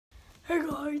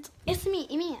guys, it's me,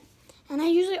 Iman. And I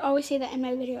usually always say that in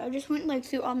my video. I just went like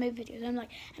through all my videos. I'm like,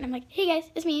 hey guys,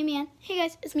 it's me, Iman. Hey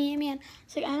guys, it's me, Iman.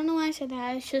 It's like, I don't know why I said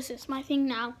that. It's my thing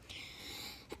now.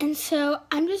 And so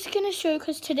I'm just gonna show you,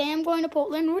 because today I'm going to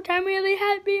Portland, which I'm really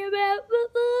happy about.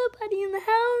 Buddy in the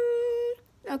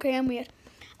house. Okay, I'm weird.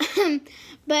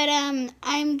 But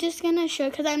I'm just gonna show,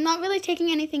 because I'm not really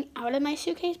taking anything out of my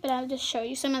suitcase, but I'll just show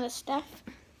you some of the stuff.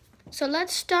 So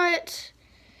let's start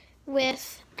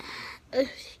with,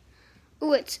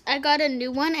 I got a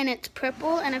new one and it's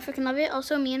purple and I freaking love it.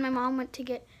 Also, me and my mom went to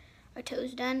get our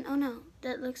toes done. Oh no,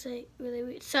 that looks like really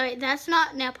weird. Sorry, that's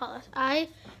not nail polish. I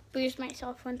bruised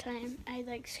myself one time. I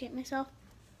like scraped myself.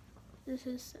 This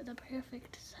is the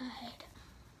perfect side.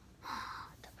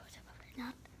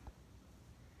 Not.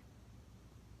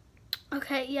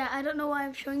 Okay, yeah, I don't know why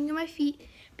I'm showing you my feet.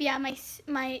 But yeah,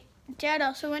 my dad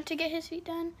also went to get his feet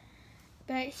done.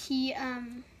 But he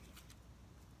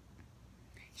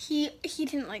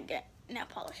didn't like get nail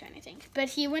polish or anything. But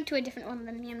he went to a different one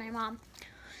than me and my mom.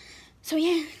 So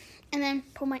yeah, and then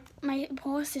my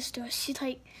poor sister, she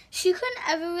couldn't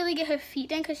ever really get her feet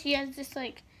done because she has this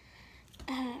like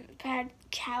bad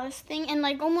callus thing, and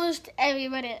like almost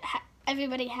everybody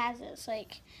has this.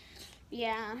 Like,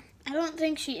 yeah, I don't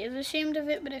think she is ashamed of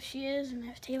it, but if she is, and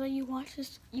if Taylor, you watch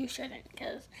this, you shouldn't,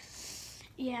 because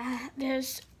yeah,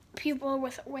 there's people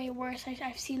with way worse.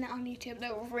 I've seen it on YouTube.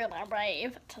 They're really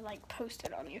brave to like post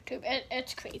it on YouTube.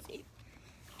 It's crazy.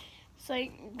 It's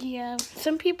like, yeah,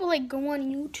 some people like go on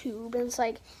YouTube and it's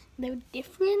like they're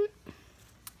different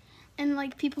and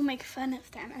like people make fun of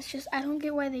them. It's just, I don't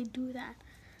get why they do that.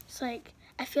 It's like,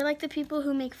 I feel like the people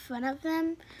who make fun of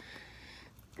them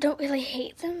don't really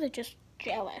hate them. They're just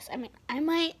jealous. I mean, I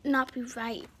might not be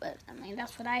right, but I mean,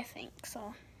 that's what I think.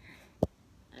 So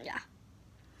yeah.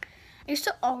 I used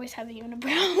to always have a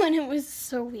unibrow and it was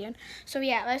so weird. So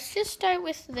yeah, let's just start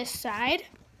with this side.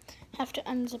 Have to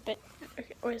unzip it.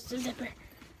 Okay, where's the zipper?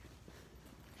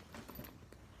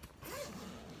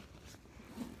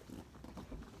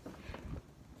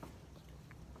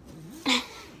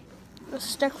 We're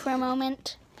stuck for a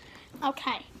moment.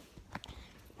 Okay.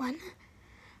 1,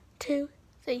 2,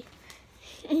 3.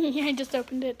 I just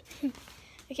opened it.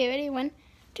 Okay, ready? 1,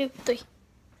 2, 3.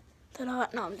 No,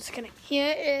 I'm just kidding.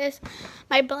 Here is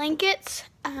my blankets,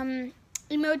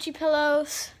 emoji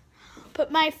pillows,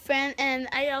 put my friend, and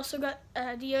I also got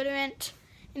deodorant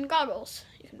and goggles.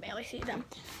 You can barely see them.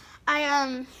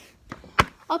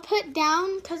 I'll put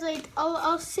down, because like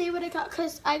I'll say what I got,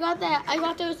 because I got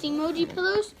those emoji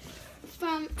pillows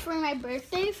for my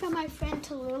birthday from my friend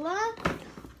Tallulah.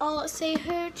 I'll say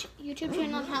her YouTube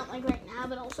channel account like right now,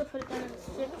 but also put it down in the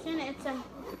description. It's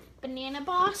Banana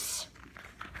Boss,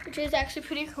 which is actually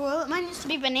pretty cool. Mine used to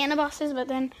be Banana Bosses, but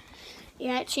then,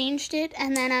 yeah, I changed it.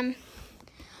 And then,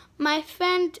 my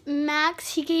friend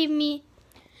Max, he gave me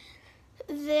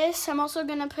this. I'm also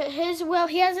gonna put his, well,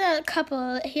 he has a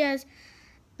couple. He has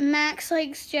Max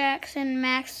Likes Jackson,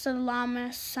 Max the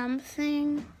Llama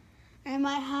something. I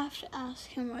might have to ask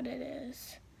him what it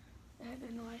is. I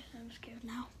don't know why I'm scared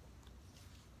now.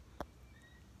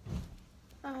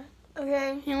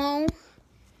 Okay, hello.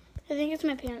 I think it's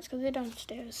my parents because they're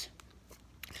downstairs.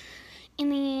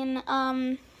 And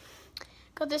then,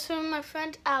 got this from my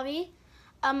friend Allie.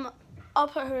 I'll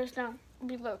put hers down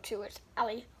below too. It's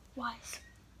Allie Wise.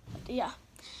 Yeah.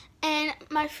 And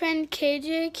my friend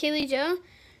Kaylee Jo,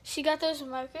 she got those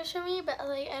markers for me, but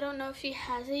like I don't know if she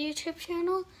has a YouTube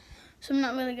channel, so I'm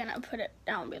not really gonna put it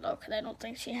down below because I don't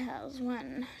think she has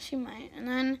one. She might. And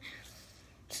then,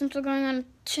 since we're going on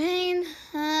train,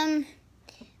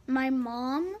 my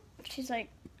mom, she's like,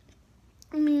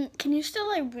 I mean, can you still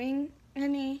like bring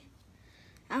any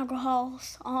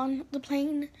alcohols on the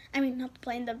plane? I mean, not the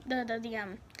plane, the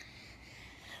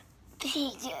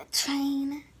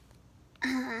train.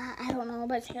 I don't know,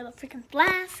 but I got a freaking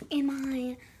flask in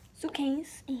my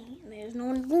suitcase, and there's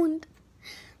no good.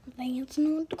 That's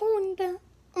not good.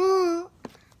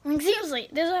 Like seriously,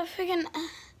 there's a freaking.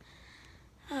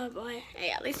 Oh boy,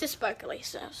 yeah, at least it's sparkly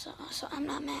stuff, so I'm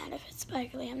not mad if it's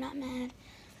sparkly. I'm not mad.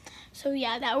 So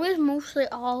yeah, that was mostly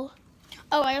all.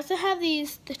 Oh, I also have the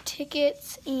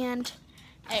tickets, and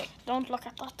hey, don't look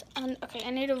at that. And okay,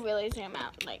 I need to really zoom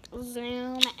out, like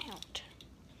zoom out.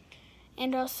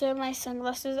 And also my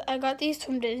sunglasses. I got these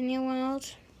from Disney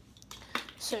World.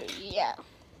 So yeah,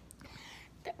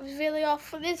 that was really all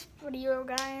for this video,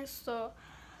 guys. So,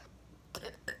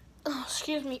 oh,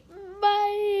 excuse me.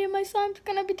 Bye. My son's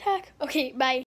gonna be attacked. Okay, bye.